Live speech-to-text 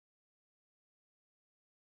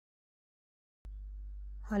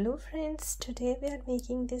Hello friends, today we are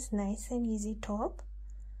making this nice and easy top.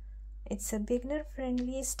 It's a beginner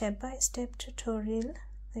friendly step-by-step tutorial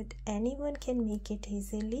that anyone can make it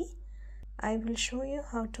easily. I will show you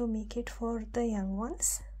how to make it for the young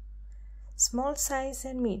ones, small size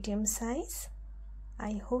and medium size.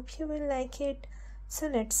 I hope you will like it. So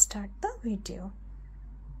let's start the video.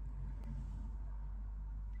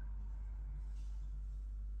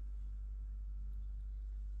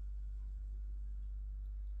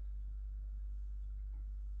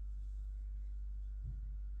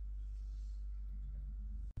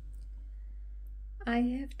 I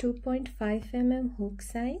have 2.5 mm hook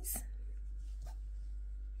size.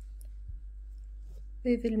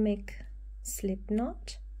 We will make slip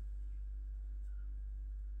knot.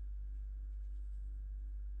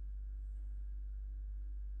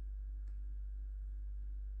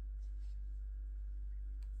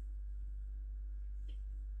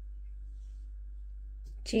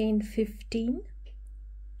 Chain 15.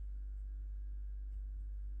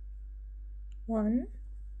 1,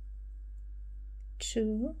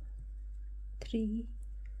 2, 3,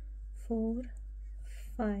 4,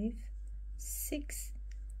 5, 6,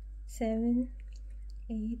 7,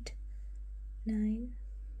 8, 9,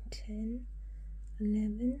 10,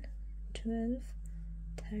 11, 12,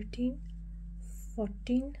 13,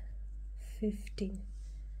 14, 15.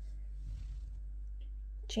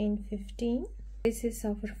 Chain 15. This is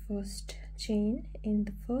our first chain. In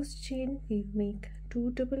the first chain we make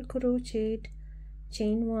 2 double crochet,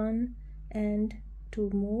 chain 1 and 2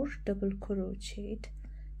 more double crochet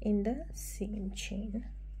in the same chain.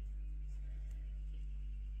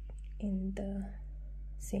 In the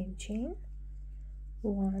same chain,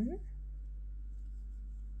 1,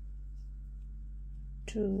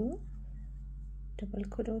 2 double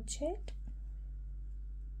crochet,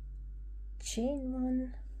 chain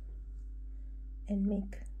 1 and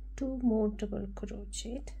make 2 more double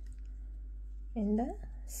crochet in the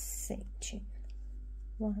same chain,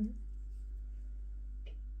 1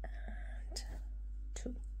 and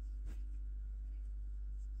 2.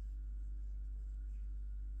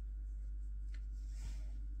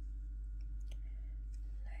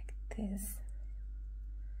 Like this,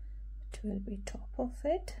 it will be top of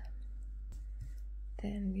it.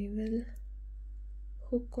 Then we will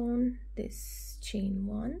hook on this chain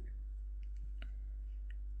 1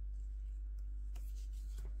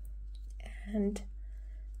 and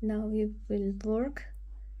now we will work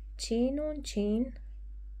chain on chain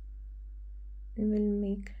and we'll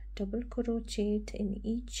make double crochet in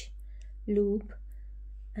each loop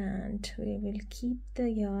and we will keep the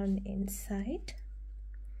yarn inside.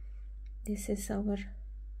 This is our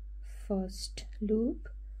first loop.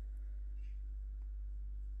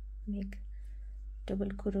 Make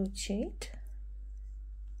double crochet,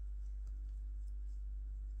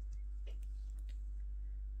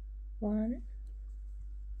 1,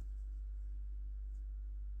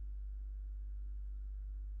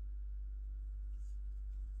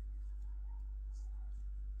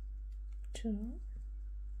 2,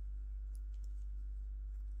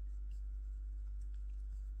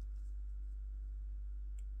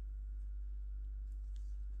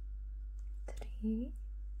 3,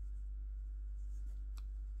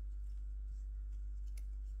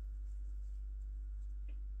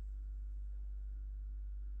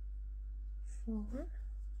 4,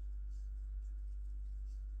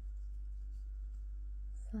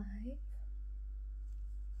 5,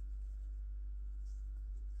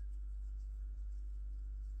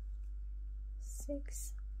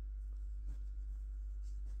 6,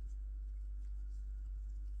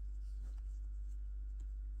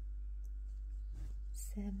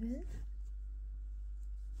 7,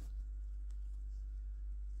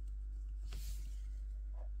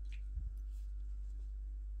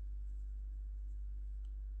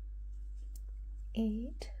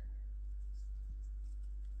 8,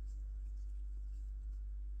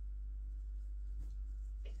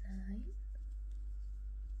 9,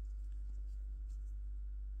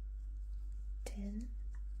 10,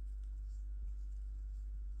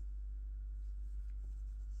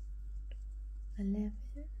 11,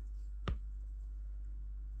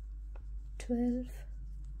 12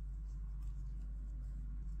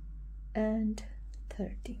 and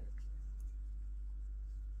 13.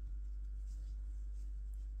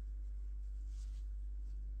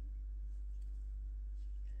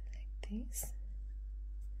 Like this.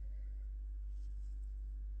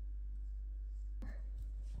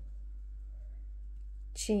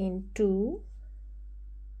 Chain 2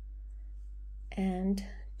 and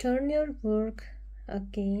turn your work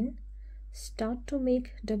again. Start to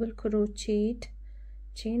make double crochet,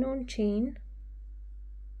 chain on chain,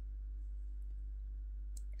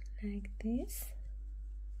 like this.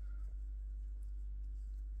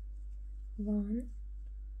 1,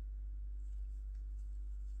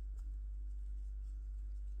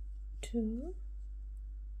 2,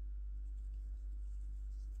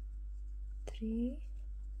 3,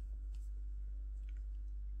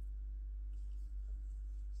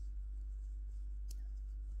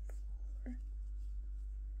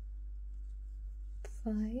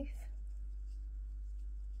 4, 5,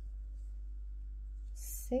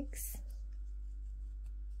 6,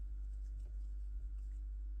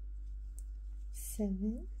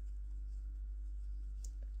 7,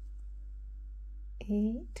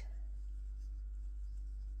 8,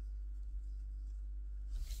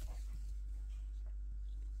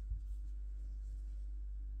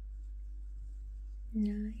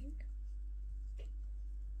 9,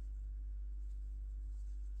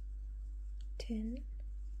 10,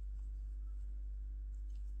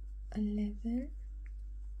 11,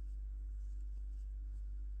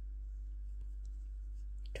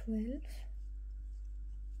 12,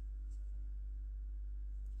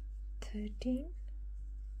 13,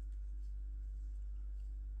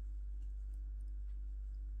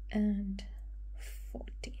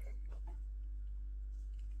 14.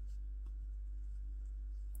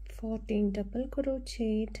 14 double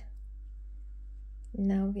crochet.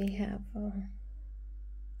 Now we have a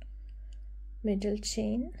middle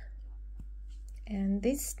chain, and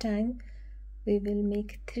this time we will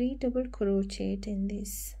make 3 double crochet in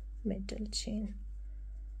this middle chain.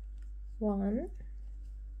 1,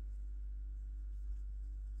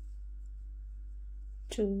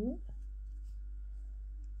 2,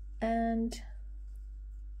 and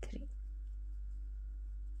 3.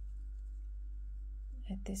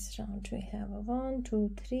 At this round we have a 1,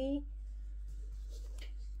 2, 3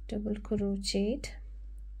 double crochet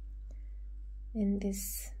in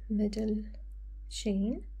this middle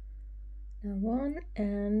chain. Now 1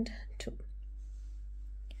 and 2.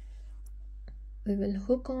 We will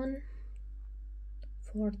hook on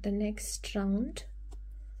for the next round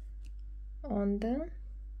on the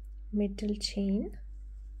middle chain.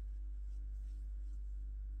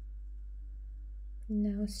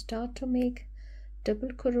 Now start to make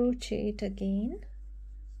double crochet again.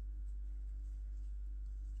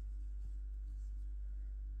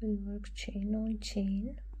 We'll work chain on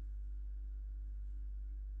chain.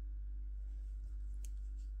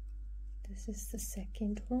 This is the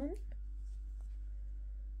second one.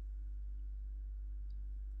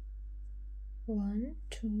 1,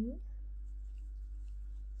 2,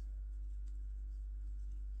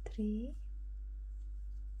 3,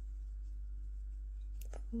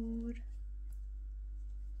 4,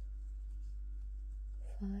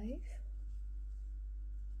 5,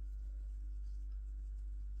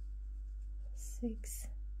 6,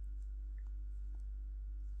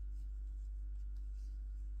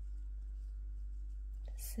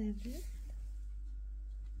 7,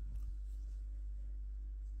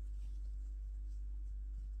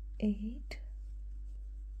 8,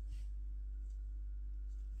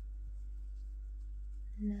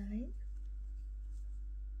 9,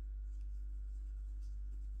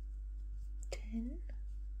 10,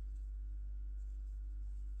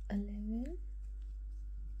 11,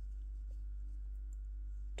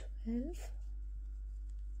 12,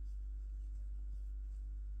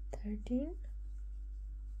 13,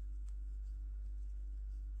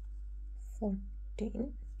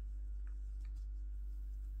 14.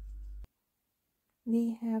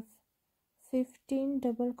 We have 15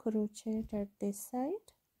 double crochet at this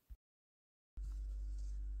side.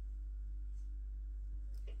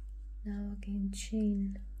 Now again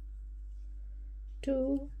chain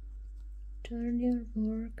 2, turn your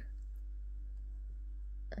work,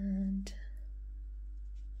 and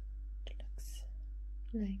it looks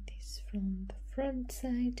like this from the front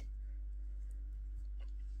side,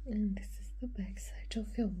 and this is the back side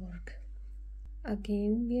of your work.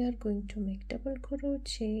 Again we are going to make double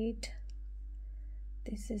crochet.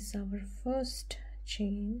 This is our first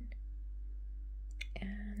chain,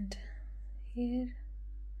 and here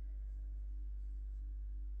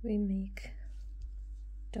we make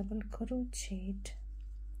double crochet.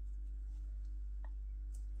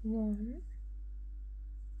 1,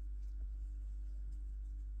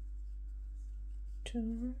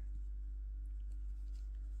 2,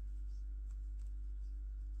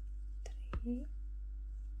 3,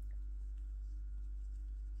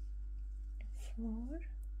 4,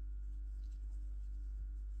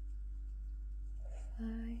 5,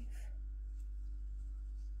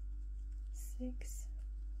 6,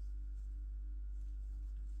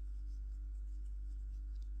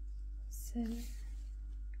 7,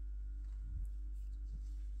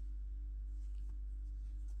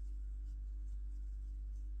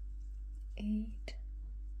 8,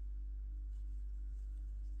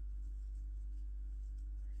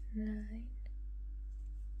 9,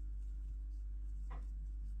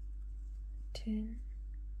 10,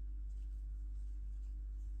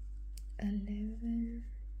 11,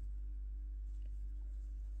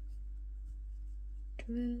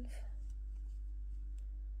 12,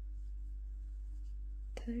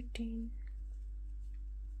 13,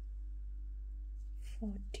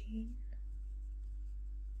 14,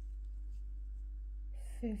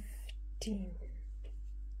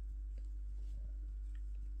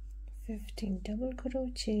 15 double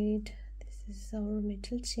crochet. This is our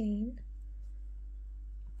middle chain.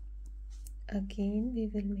 Again we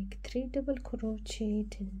will make 3 double crochet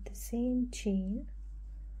in the same chain.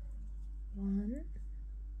 1,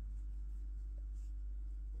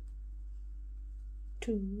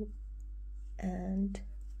 2 and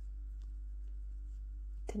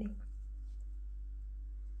 3.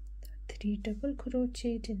 3 double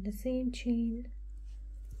crochet in the same chain,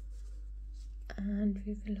 and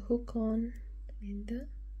we will hook on in the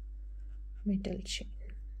middle chain.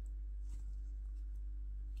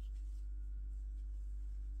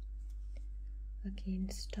 Again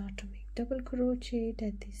start to make double crochet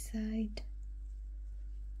at this side.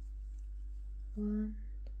 1,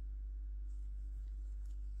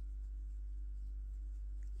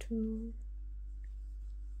 2,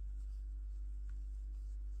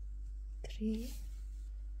 3,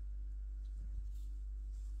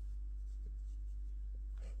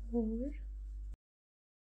 4,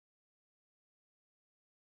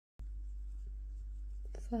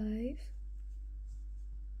 5,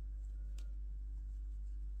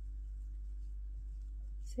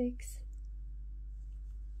 6,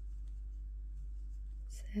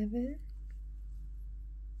 7,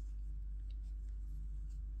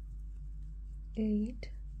 8,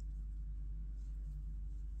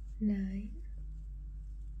 9,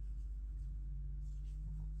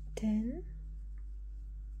 10,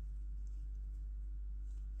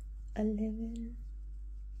 11,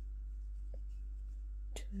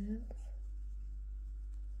 12,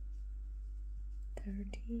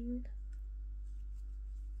 13,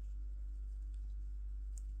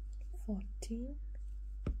 14,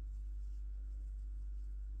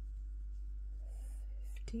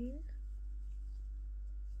 15,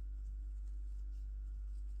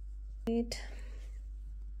 8.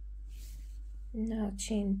 Now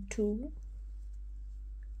chain 2,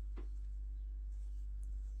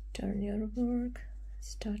 turn your work,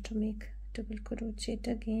 start to make double crochet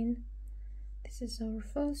again. This is our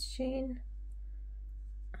first chain,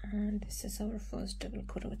 and this is our first double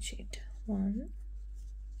crochet. 1,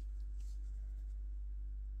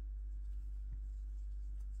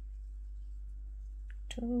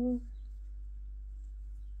 2,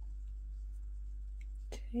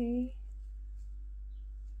 3,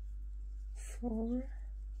 4,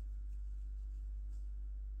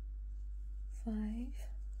 5,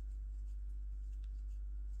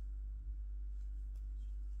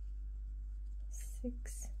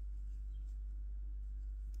 6,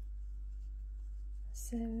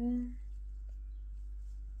 7,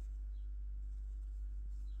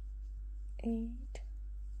 8,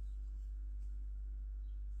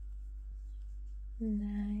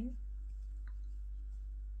 9,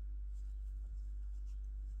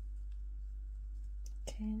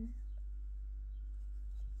 10,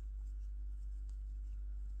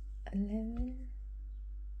 11,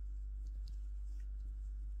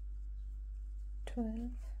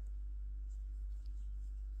 12,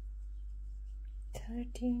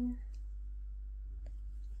 13,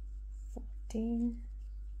 14,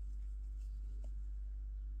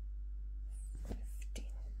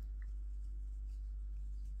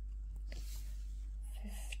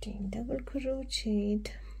 15 double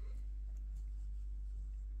crocheted.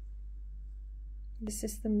 This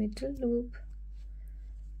is the middle loop,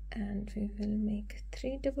 and we will make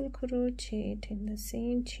 3 double crochet in the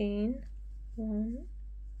same chain. 1,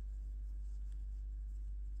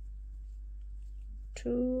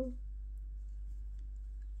 2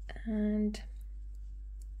 and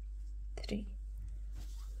 3.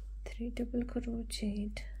 3 double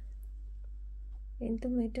crochet in the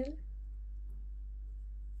middle.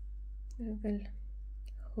 We will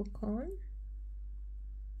hook on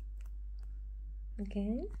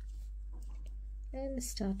again and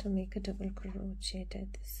start to make a double crochet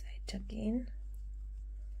at this side again.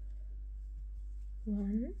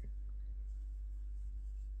 1,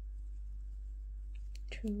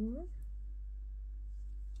 2,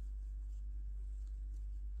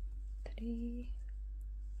 3,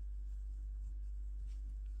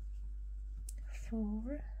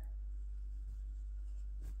 4,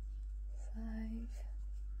 5,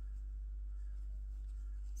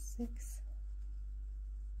 6,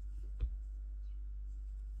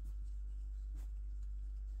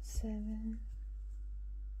 7,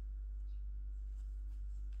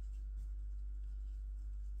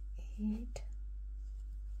 8,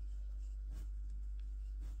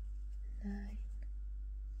 9,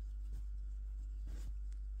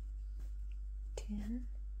 10,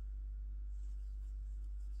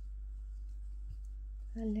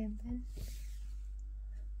 11,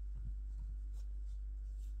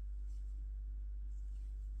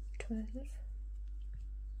 12,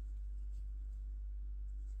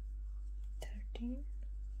 13,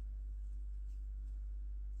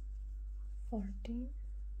 14,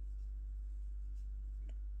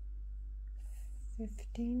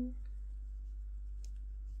 15,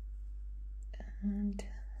 and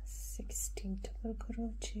 16 double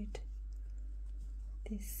crochet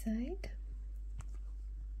this side.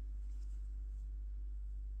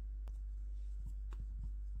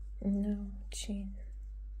 Now chain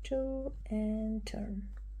 2 and turn.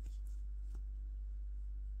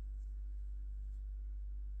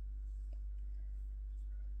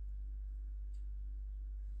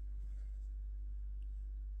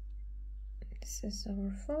 This is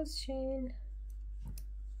our first chain,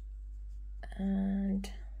 and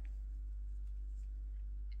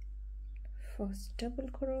first double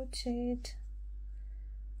crochet,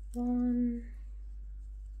 1,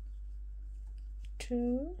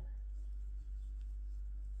 2,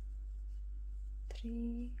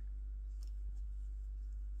 3,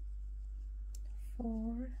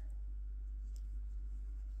 4,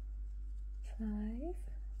 5,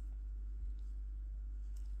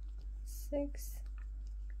 6,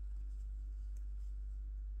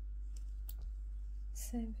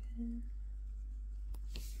 7,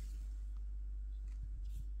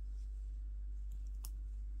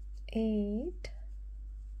 8,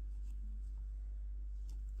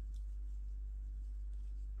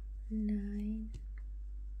 9,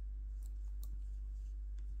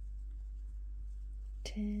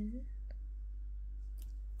 10,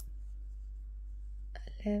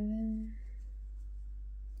 11,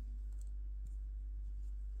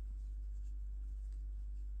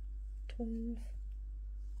 12,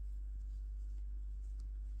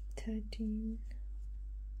 13,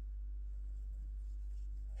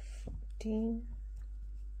 14,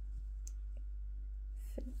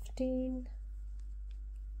 15,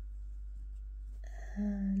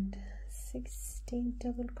 and 16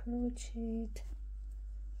 double crochet,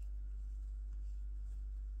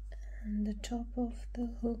 and the top of the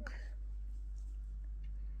hook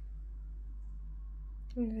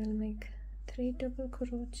we will make 3 double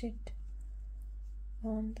crochet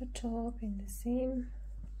on the top in the same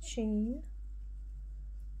chain,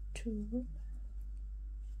 2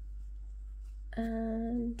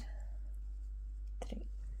 and 3,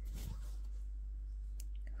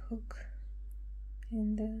 hook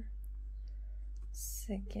in the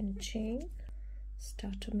second chain,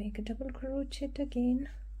 start to make a double crochet again,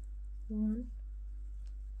 1,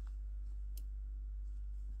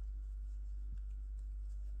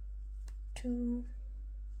 2,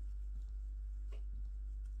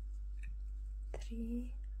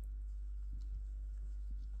 3,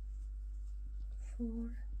 4,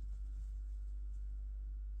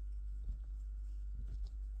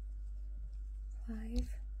 5,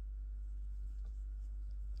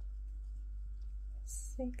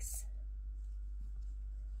 6,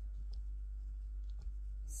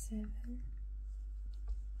 7,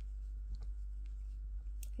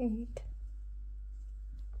 8,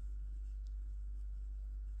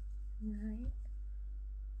 9,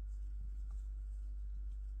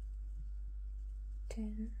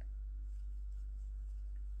 10,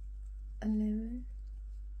 11,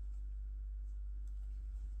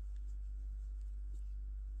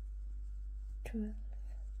 12,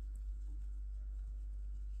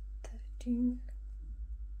 13,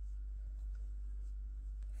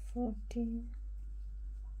 14,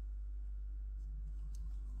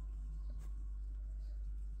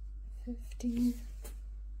 15,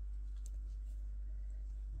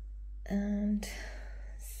 and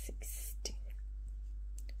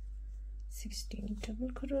 16 double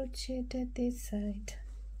crochet at this side.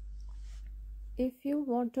 If you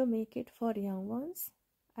want to make it for young ones,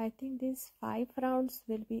 I think these 5 rounds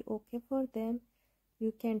will be okay for them.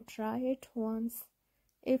 You can try it once.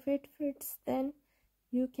 If it fits, then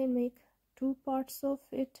you can make 2 parts of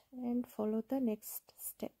it and follow the next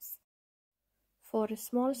steps. For a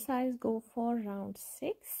small size, go for round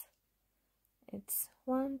 6. It's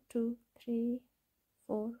 1, 2, 3,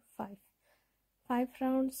 4, 5. 5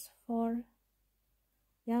 rounds for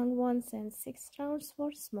young ones and 6 rounds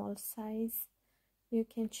for small size You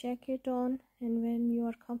can check it on, and when you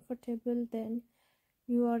are comfortable, then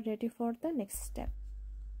you are ready for the next step.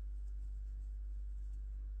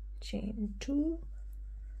 Chain 2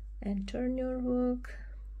 and turn your hook.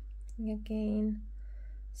 Again,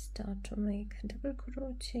 start to make double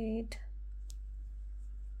crochet.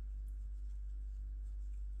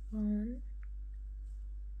 1,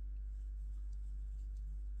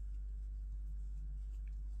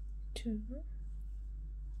 2,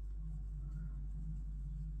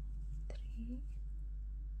 3,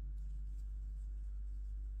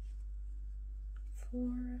 4,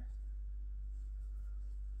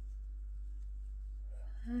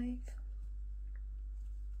 5,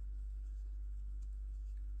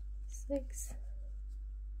 6,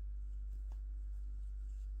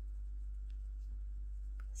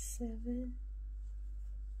 7,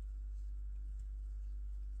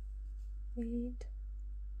 8,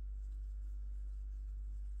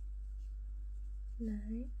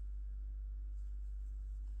 9,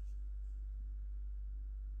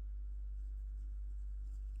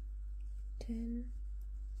 10,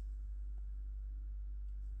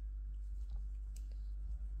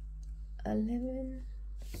 11,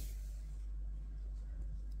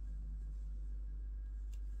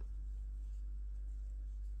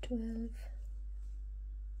 12,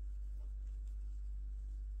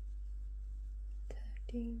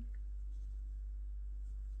 13,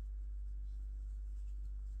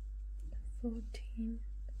 14,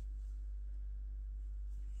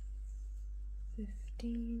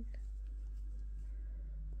 15,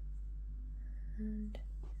 and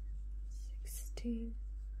 16.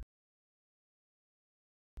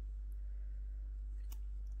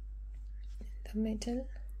 In the middle,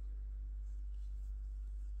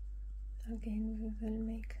 again we will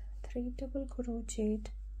make 3 double crochet.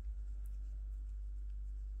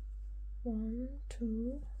 1,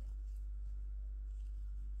 2,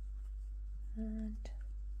 and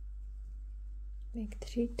make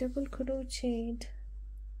 3 double crochet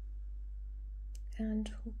and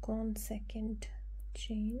hook on second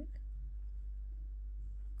chain.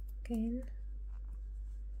 Again,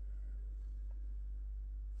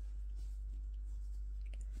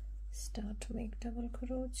 start to make double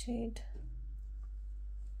crochet.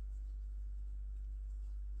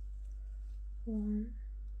 1,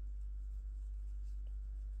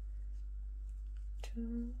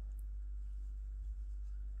 2,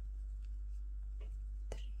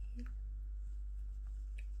 3,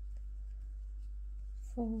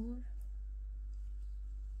 4,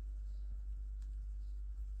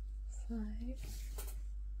 5,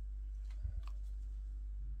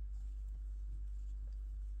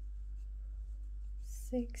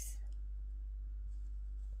 6,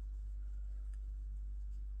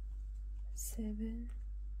 7,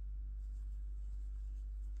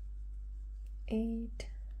 8,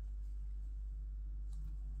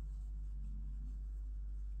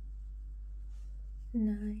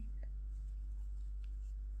 9,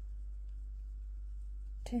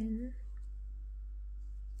 10,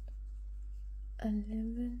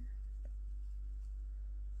 11,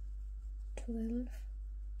 12,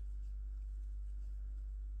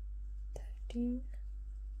 13,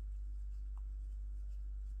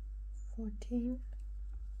 14,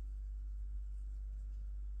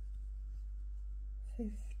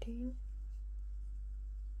 15,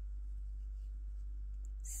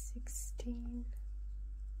 16,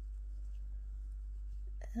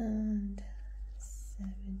 and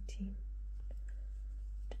 17.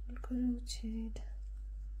 Double crochet.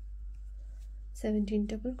 17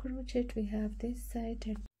 double crochet we have this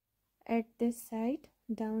side. At this side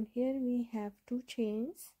down here we have 2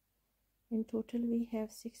 chains. In total we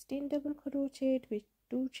have 16 double crochet. With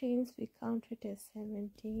 2 chains we count it as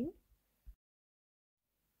 17.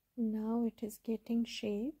 Now it is getting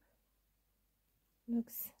shape.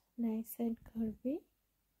 Looks nice and curvy.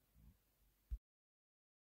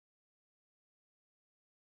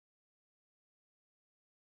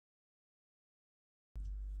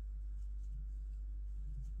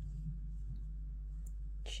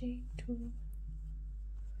 Chain 2.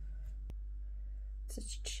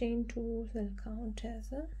 Such chain 2 will count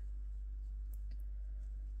as a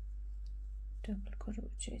double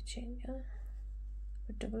crochet chain. Yeah?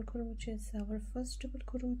 But double crochet is our first double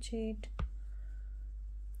crochet,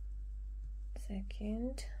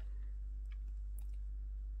 second,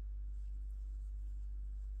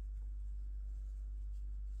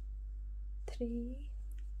 three,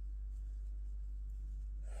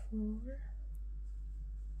 4,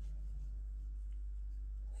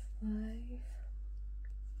 5,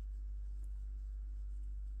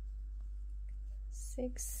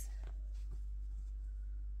 6,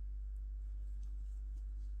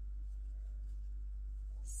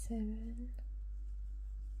 7,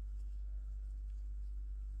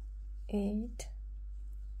 8,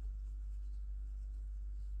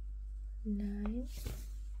 9,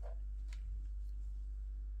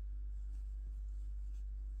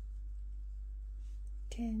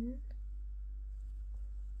 10,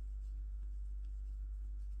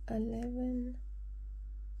 11,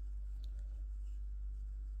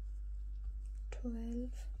 12,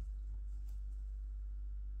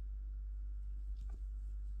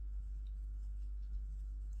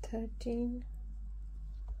 13,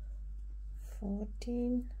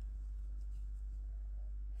 14,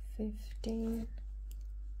 15,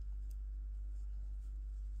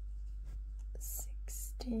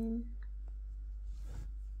 16,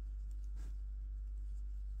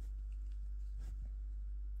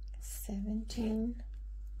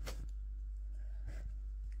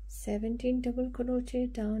 17 double crochet.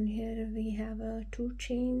 Down here we have 2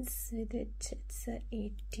 chains with it. It's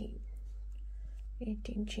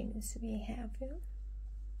 18 chains we have here.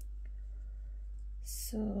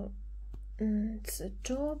 So it's a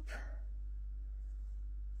top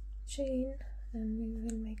chain, and we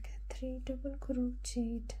will make 3 double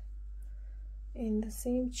crochet in the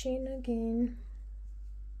same chain again.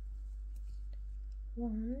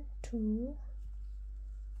 1, 2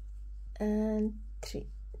 and 3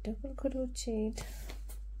 double crochet,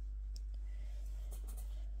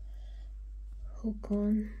 hook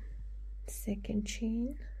on second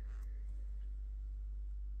chain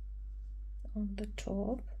on the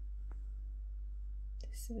top.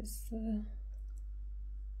 This is the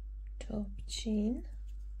top chain.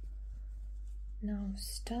 Now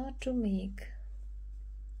start to make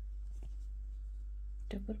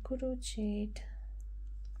double crochet,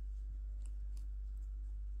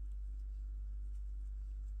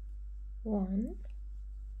 1,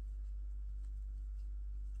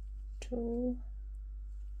 2,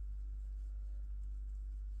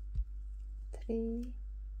 3,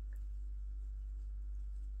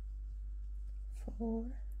 4,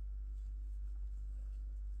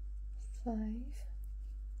 5,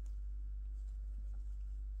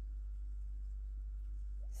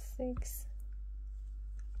 6,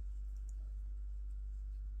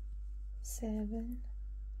 7,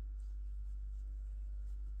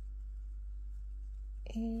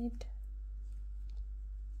 8,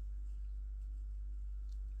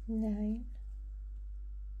 9,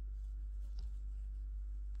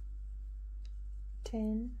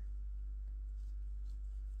 10,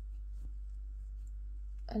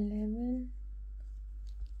 11,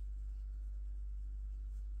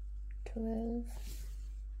 12,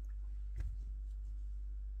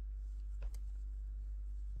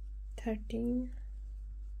 13,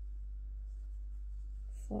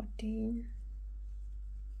 14,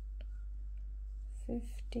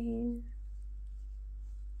 15,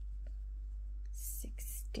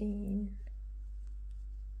 16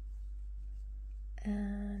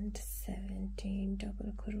 and 17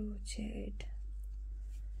 double crochet.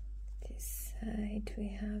 This side we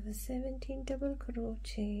have a 17 double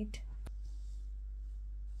crochet.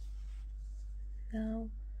 Now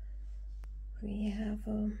we have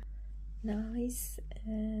a nice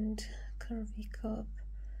and curvy cup.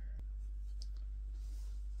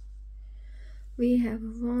 We have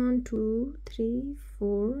 1, 2, 3,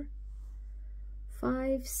 4,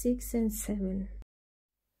 5, 6 and 7.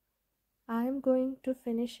 I am going to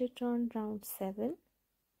finish it on round 7.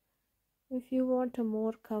 If you want a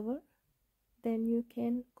more cover, then you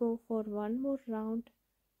can go for one more round.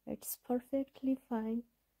 It's perfectly fine,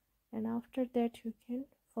 and after that you can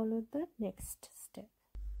follow the next step.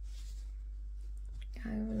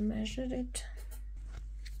 I will measure it.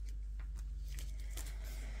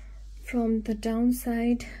 From the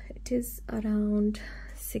downside it is around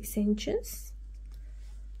 6 inches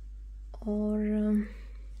or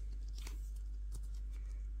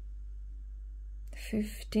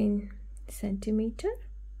 15 centimeter.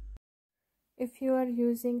 If you are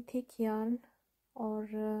using thick yarn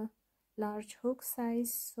or large hook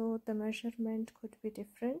size, so the measurement could be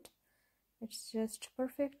different. It's just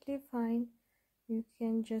perfectly fine. You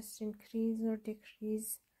can just increase or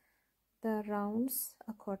decrease the rounds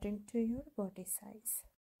according to your body size.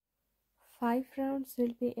 5 rounds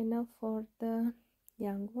will be enough for the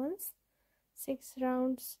young ones, 6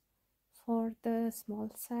 rounds for the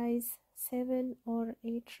small size, 7 or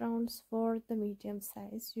 8 rounds for the medium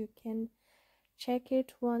size. You can check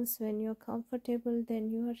it once. When you're comfortable,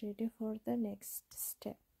 then you are ready for the next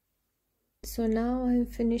step. So now I'm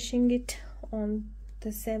finishing it on the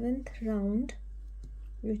 7th round.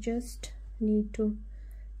 You just need to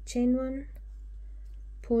chain 1,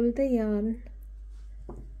 pull the yarn,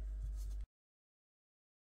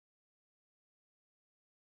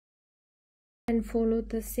 and follow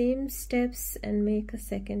the same steps and make a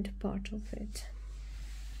second part of it.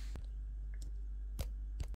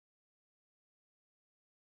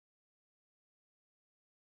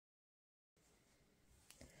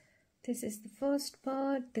 This is the first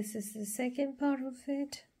part, this is the second part of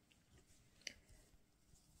it.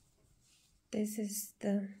 This is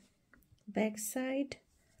the back side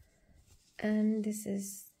and this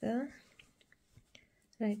is the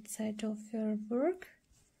right side of your work.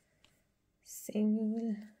 Same, we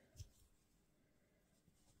will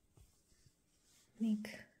make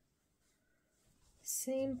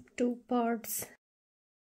same two parts.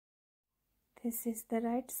 This is the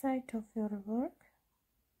right side of your work.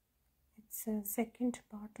 It's a second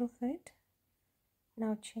part of it.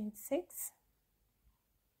 Now chain 6.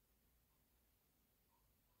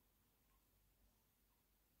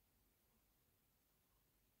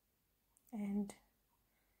 And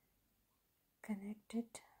connect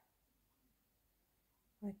it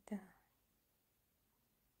with the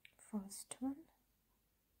first one.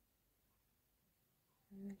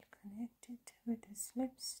 We will connect it with a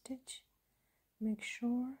slip stitch. Make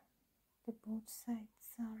sure the both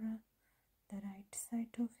sides are the right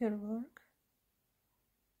side of your work.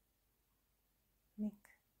 Make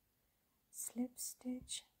slip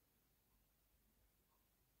stitch,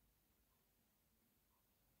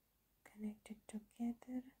 connect it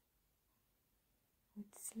together with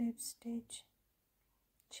slip stitch,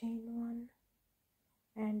 chain 1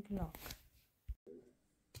 and lock.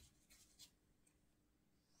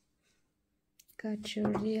 Cut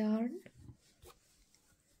your yarn.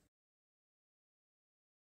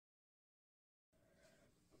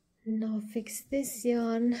 Now fix this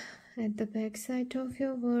yarn at the back side of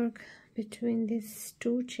your work between these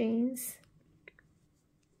two chains.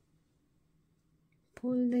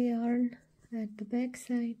 Pull the yarn at the back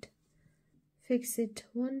side. Fix it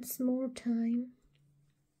once more time.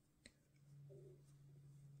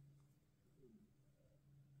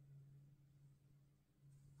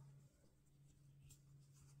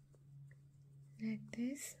 Like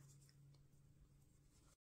this.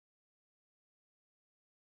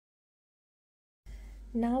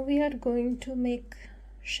 Now we are going to make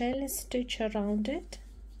shell stitch around it.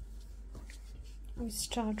 We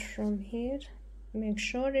start from here. Make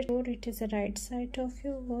sure it is the right side of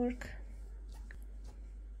your work.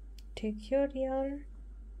 Take your yarn.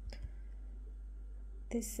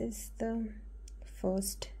 This is the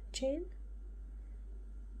first chain.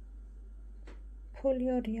 Pull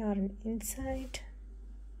your yarn inside.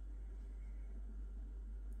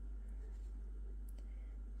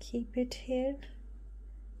 Keep it here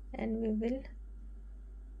and we will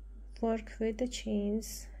work with the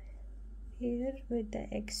chains here with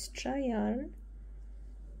the extra yarn.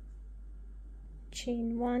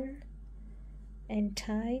 Chain 1 and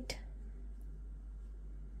tied.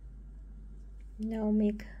 Now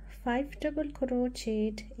make 5 double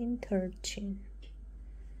crochet in third chain.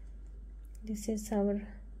 This is our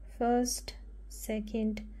first,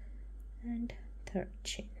 second and third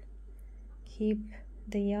chain. Keep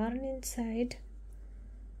the yarn inside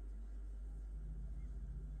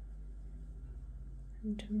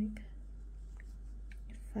and make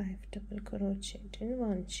 5 double crochet in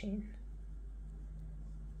one chain.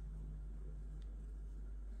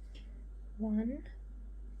 1,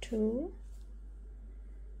 2,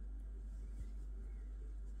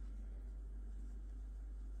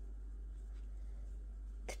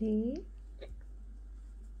 3,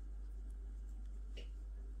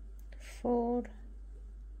 4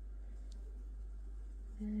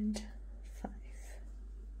 and 5.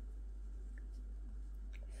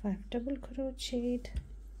 5 double crocheted.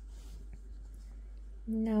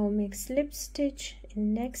 Now make slip stitch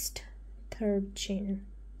in next third chain.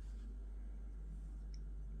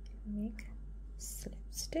 Make slip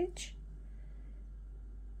stitch.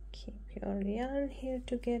 Keep your yarn here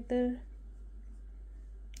together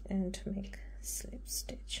and make slip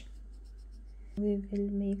stitch. We will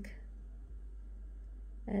make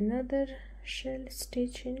another shell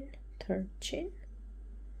stitch in third chain.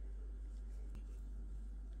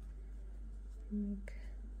 Make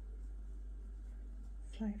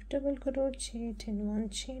 5 double crochet in one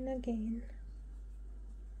chain again.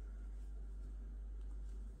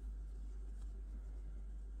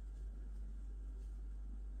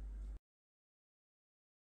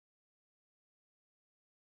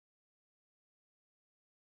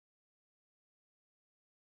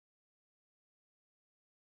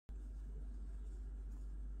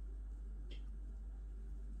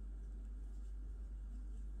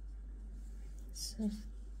 So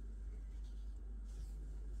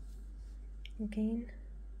again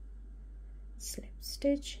slip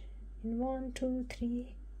stitch in 1 2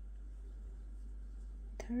 3,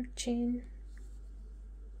 third chain,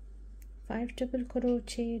 5 double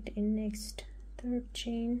crochet in next third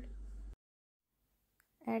chain.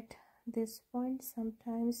 At this point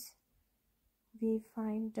sometimes we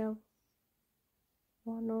find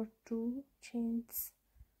one or two chains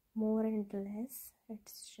more and less.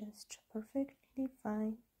 It's just perfectly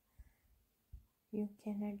fine. You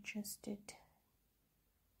can adjust it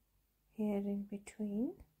here in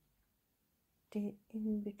between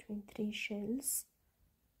three shells.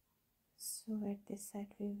 So at this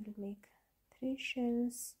side we will make 3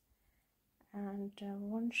 shells, and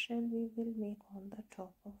 1 shell we will make on the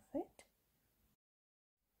top of it.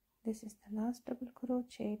 This is the last double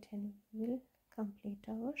crochet, and we will complete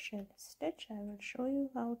our shell stitch. I will show you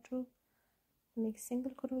how to make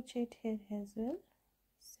single crochet here as well.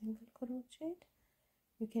 Single crochet,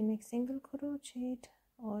 you can make single crochet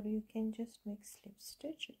or you can just make slip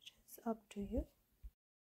stitch, which is up to you.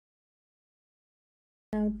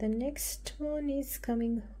 Now the next one is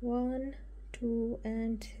coming 1 2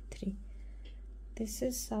 and 3. This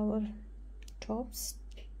is our top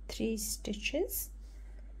 3 stitches,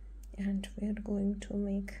 and we are going to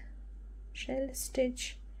make shell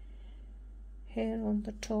stitch here on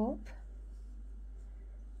the top,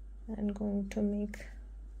 and going to make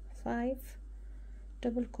 5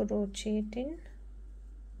 double crochet in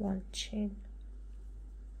 1 chain.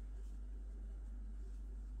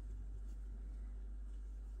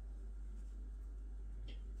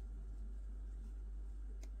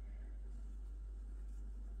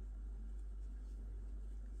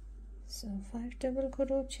 So 5 double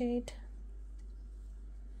crochet,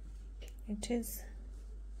 it is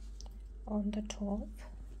on the top.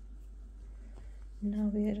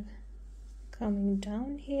 Now we are coming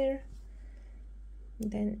down here,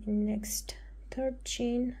 then in next third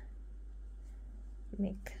chain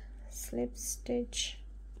make slip stitch,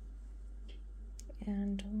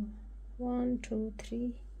 and 1 2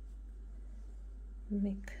 3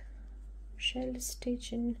 make shell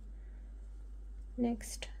stitch in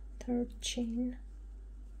next third chain,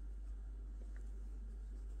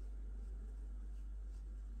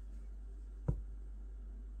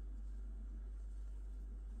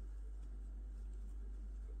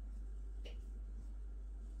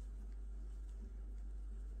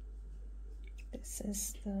 this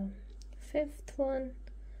is the 5th one.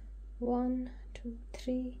 1 2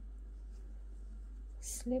 3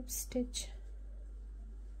 slip stitch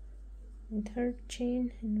in third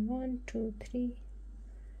chain, and 1 2 3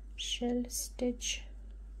 shell stitch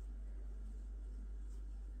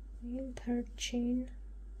in third chain,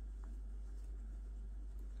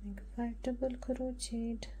 make 5 double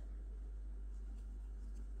crochet,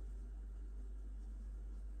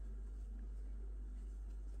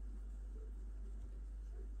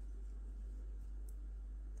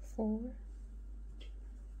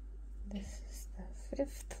 this is the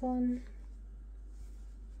 5th one,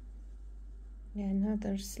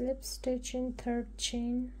 another slip stitch in third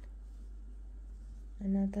chain,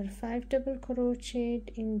 another 5 double crochet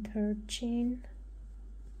in third chain,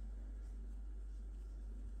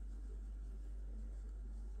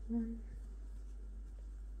 1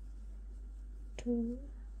 2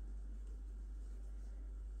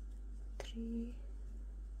 3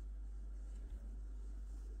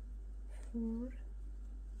 4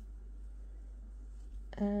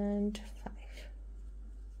 and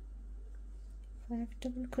 5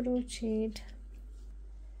 double crochet.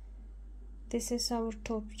 This is our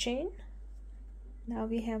top chain. Now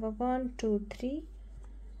we have a 1 2 3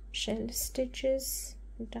 shell stitches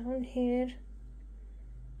down here.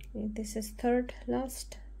 This is third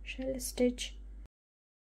last shell stitch.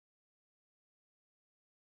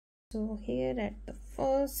 So here at the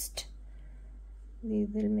first we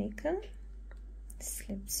will make a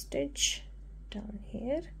slip stitch down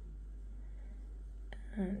here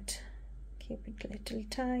and keep it little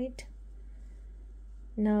tight.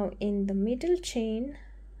 Now in the middle chain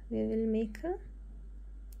we will make a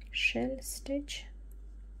shell stitch,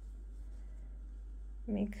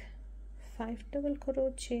 make 5 double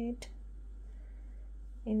crochet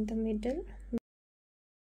in the middle.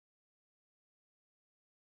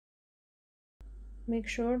 Make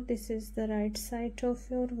sure this is the right side of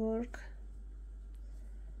your work.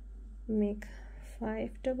 Make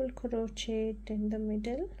 5 double crochet in the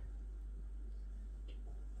middle.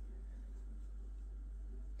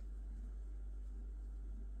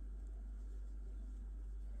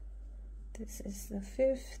 This is the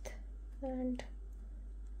 5th and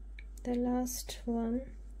the last one.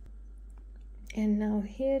 And now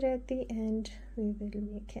here at the end we will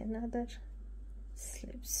make another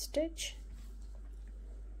slip stitch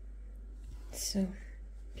So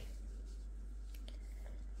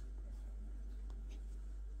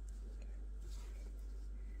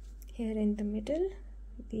here in the middle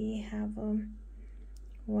we have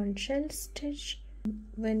one shell stitch.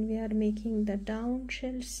 When we are making the down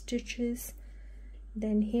shell stitches,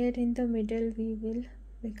 then here in the middle we will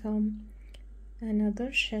become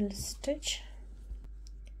another shell stitch.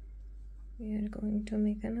 We are going to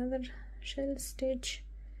make another shell stitch.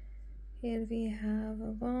 Here we have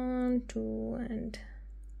a 1, 2 and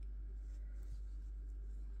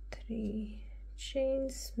 3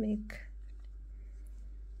 chains. Make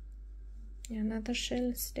another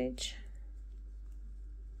shell stitch.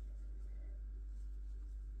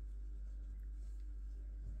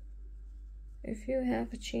 If you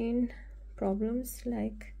have chain problems,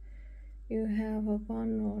 like you have a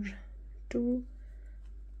 1 or 2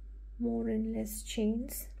 more and less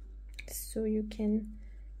chains, so you can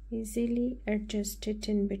easily adjust it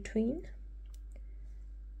in between.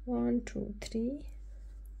 1, 2, 3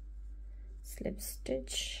 slip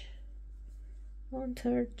stitch, 1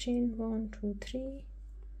 third chain, 1, 2, 3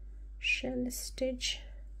 shell stitch,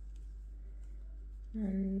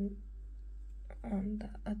 and on the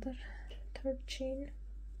other third chain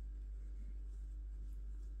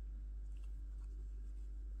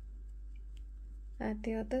at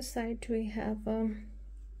the other side we have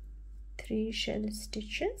 3 shell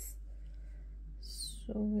stitches,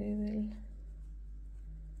 so we will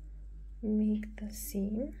make the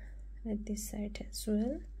same at this side as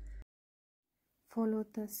well. Follow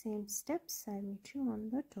the same steps. I meet you on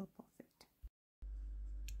the top of it.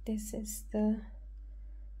 This is the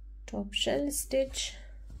top shell stitch.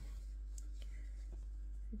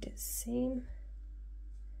 It is same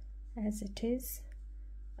as it is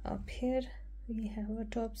up here. We have a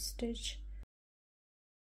top stitch,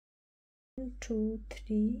 1, 2,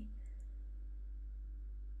 3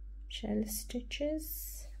 shell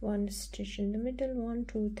stitches, 1 stitch in the middle, 1,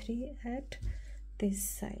 2, 3 at this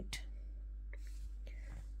side.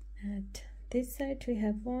 At this side we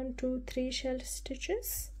have 1, 2, 3 shell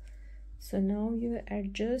stitches. So now you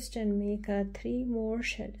adjust and make 3 more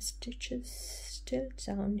shell stitches still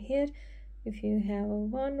down here. If you have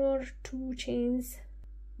 1 or 2 chains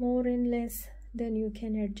more and less, then you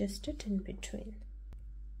can adjust it in between.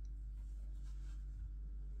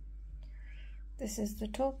 This is the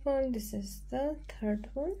top one, this is the third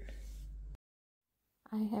one.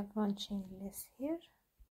 I have 1 chain less here.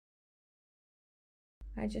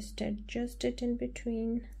 I just adjust it in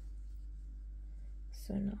between.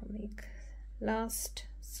 So now make last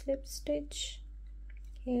slip stitch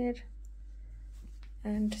here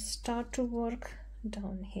and start to work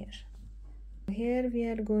down here. Here we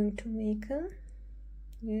are going to make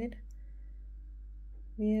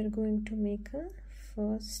a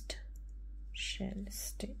first shell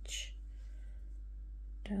stitch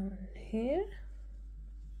down here.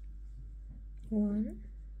 1,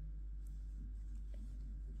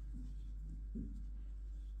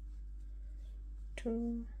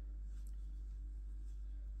 2,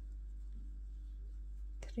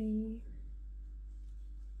 3,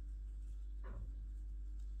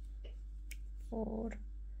 4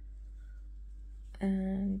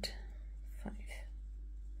 and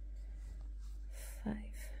 5.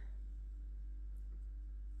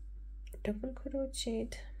 Double crochet.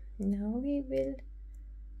 Now we will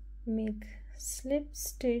make slip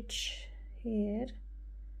stitch here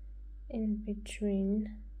in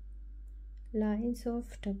between lines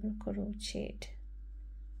of double crochet.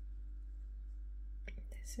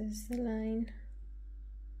 This is the line.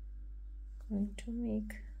 Going to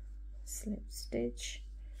make slip stitch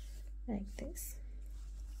like this.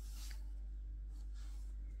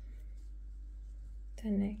 The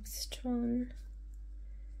next one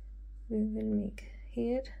we will make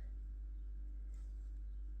here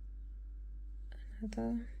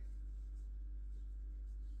another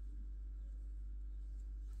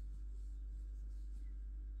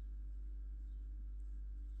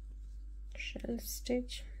shell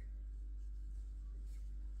stitch,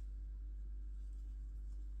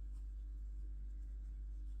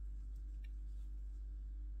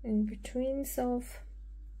 in betweens of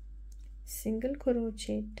single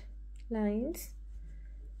crochet lines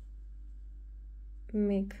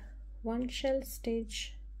make 1 shell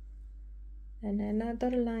stitch and another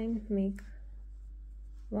line make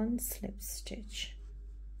 1 slip stitch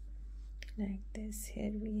like this.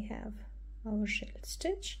 Here we have our shell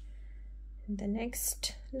stitch. In the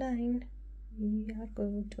next line we are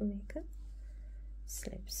going to make a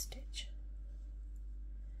slip stitch,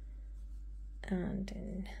 and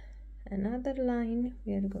in another line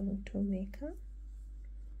we are going to make a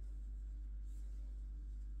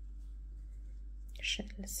shell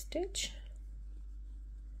stitch,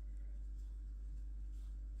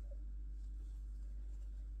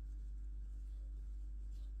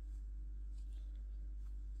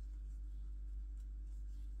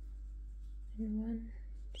 in one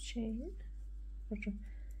chain or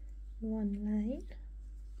one line,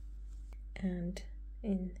 and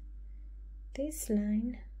in this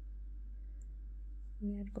line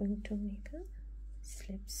we are going to make a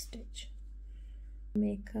slip stitch.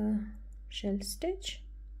 Make a shell stitch,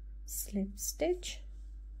 slip stitch,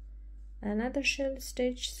 another shell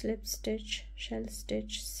stitch, slip stitch, shell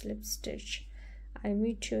stitch, slip stitch. I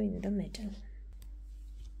meet you in the middle.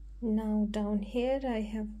 Now down here I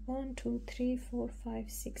have 1 2 3 4 5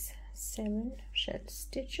 6 7 shell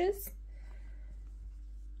stitches.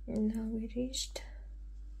 Now we reached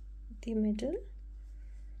the middle.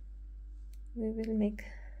 We will make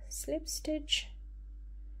slip stitch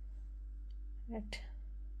at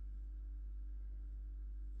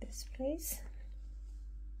this place,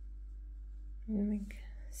 make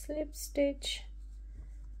slip stitch,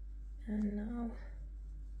 and now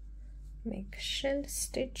make shell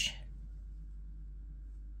stitch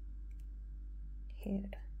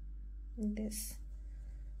here in this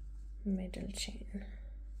middle chain.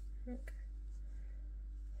 Okay.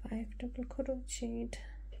 5 double crochet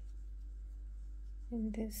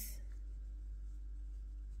in this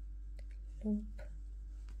loop.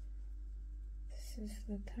 This is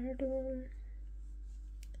the third one,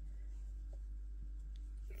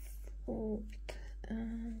 fourth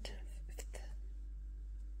and fifth.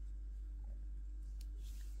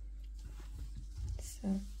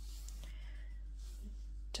 So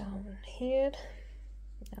down here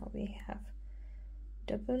now we have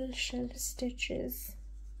double shell stitches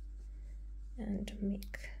and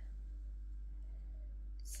make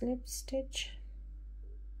slip stitch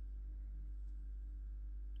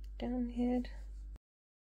down here.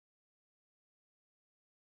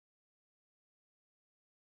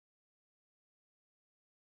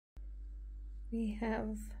 We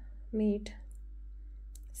have made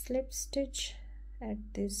slip stitch at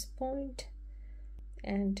this point,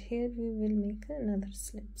 and here we will make another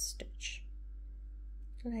slip stitch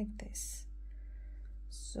like this.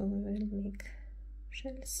 So we will make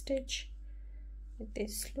shell stitch with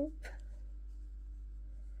this loop,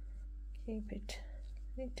 keep it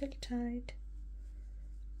little tight,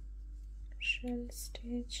 shell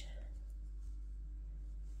stitch,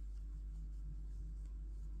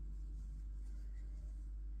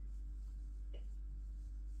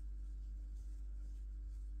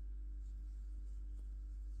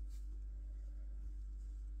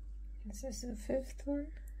 this is the fifth one,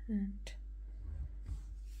 and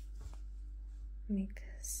make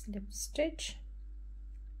slip stitch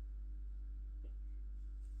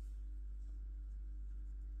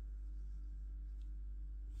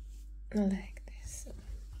like this.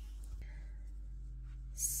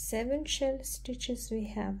 7 shell stitches we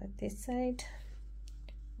have at this side,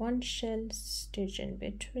 1 shell stitch in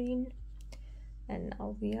between, and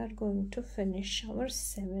now we are going to finish our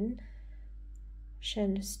 7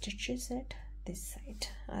 shell stitches at this side.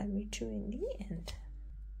 I'll meet you in the end.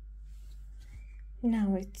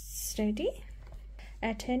 Now it's ready.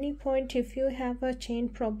 At any point if you have a chain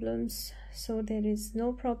problems, so there is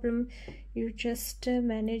no problem, you just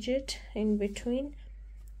manage it in between,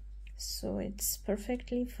 so it's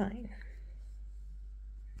perfectly fine.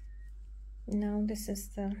 Now this is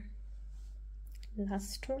the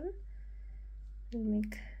last one. We'll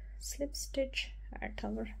make slip stitch at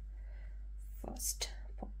our first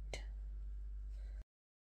point.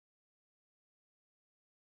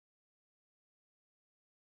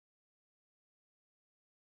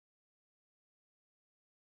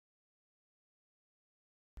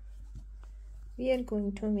 We are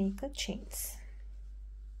going to make a chains.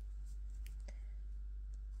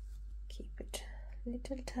 Keep it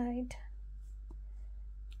little tight.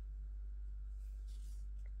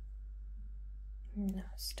 Now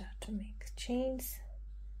start to make chains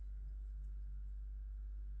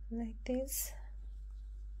like this.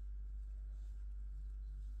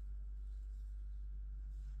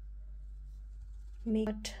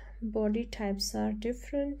 But body types are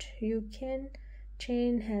different. You can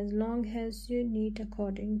chain as long as you need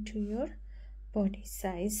according to your body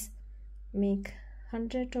size. Make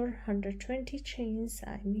 100 or 120 chains.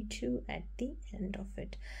 I meet you at the end of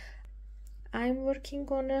it. I'm working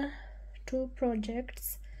on 2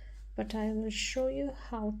 projects, but I will show you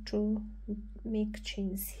how to make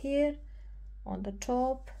chains here on the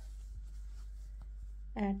top,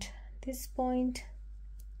 at this point,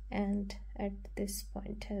 and at this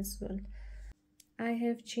point as well. I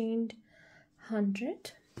have chained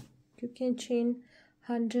 100. You can chain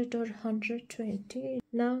 100 or 120.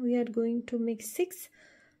 Now we are going to make 6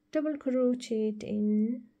 double crochet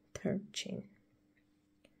in third chain.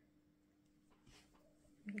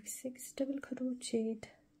 Make 6 double crochet,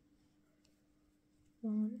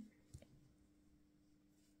 1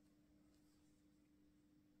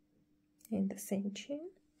 in the same chain,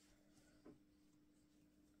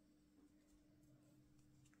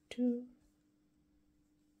 2,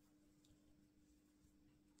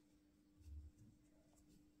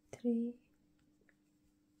 3,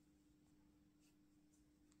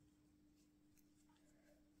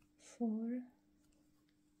 4,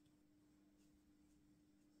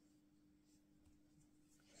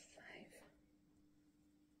 5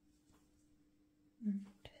 and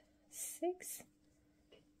 6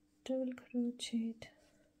 double crochet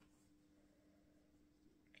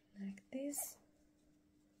like this,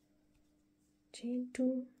 chain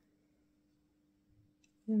 2,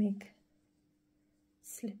 make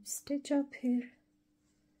slip stitch up here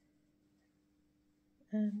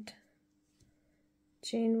and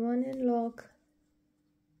chain 1 and lock,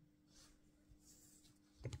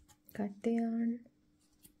 cut the yarn,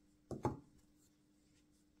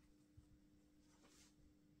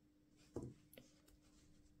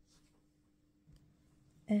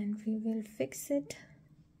 and we will fix it.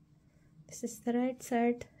 This is the right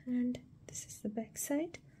side and this is the back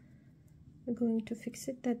side. We're going to fix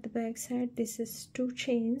it at the back side. This is 2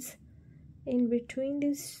 chains. In between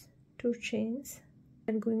these 2 chains,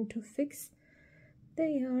 I'm going to fix the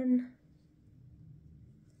yarn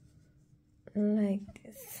like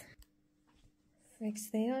this. Fix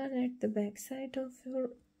the yarn at the back side of your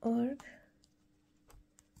work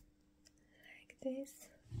like this.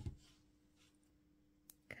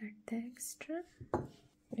 Cut the extra.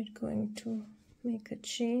 We're going to make a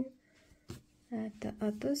chain at the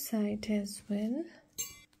other side as well.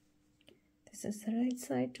 This is the right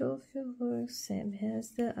side of your work, same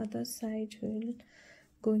as the other side. We're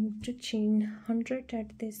going to chain 100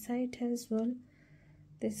 at this side as well.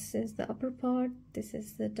 This is the upper part, this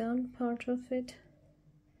is the down part of it.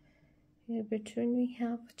 Here between we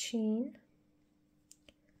have a chain.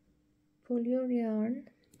 Pull your yarn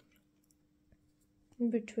in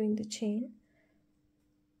between the chain.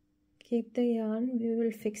 Keep the yarn, we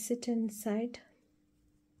will fix it inside.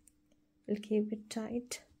 We'll keep it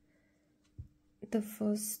tight. The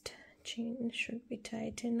first chain should be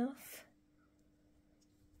tight enough.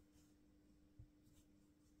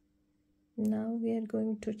 Now we are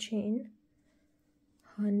going to chain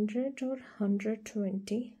 100 or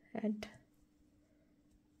 120 at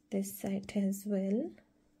this side as well,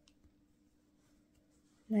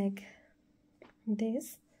 like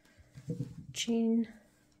this. Chain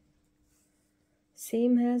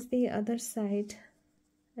same as the other side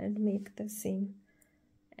and make the same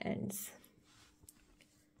ends.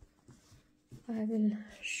 I will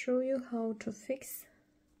show you how to fix.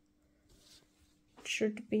 It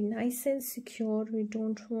should be nice and secure. We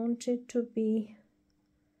don't want it to be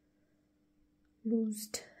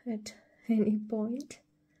loosed at any point.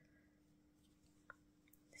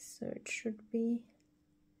 So it should be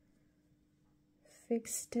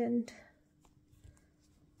fixed and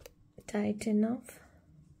tight enough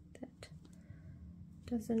that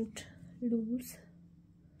doesn't lose.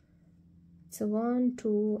 So 1,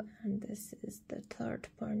 2, and this is the third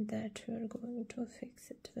point that we are going to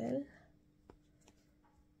fix it well,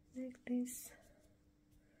 like this.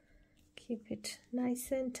 Keep it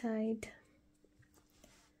nice and tight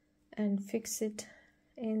and fix it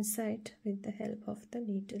inside with the help of the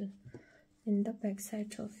needle in the back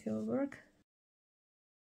side of your work.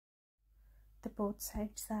 The both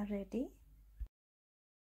sides are ready.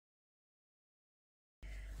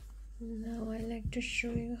 Now I like to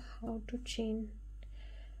show you how to chain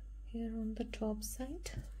here on the top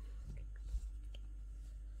side.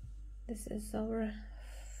 This is our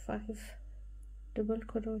 5 double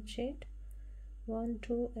crochet, 1,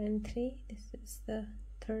 2 and 3. This is the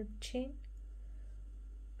third chain.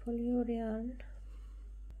 Pull your yarn.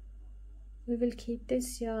 We will keep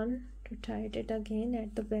this yarn to tie it again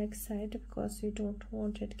at the back side because we don't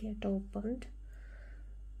want it get opened.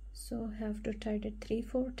 So have to tie it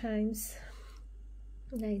 3-4 times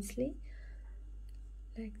nicely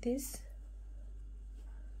like this.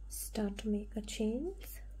 Start to make a chain.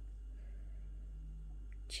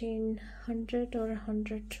 Chain 100 or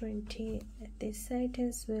 120 at this side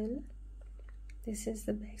as well. This is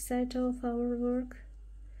the back side of our work.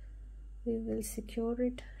 We will secure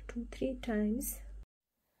it 2-3 times.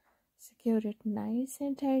 Secure it nice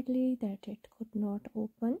and tightly that it could not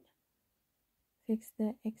open. Fix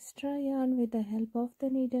the extra yarn with the help of the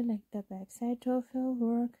needle like the back side of your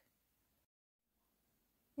work.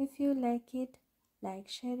 If you like it, like,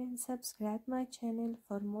 share and subscribe my channel.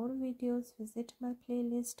 For more videos, visit my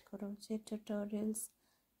playlist Crochet Tutorials.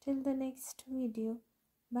 Till the next video,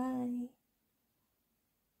 bye.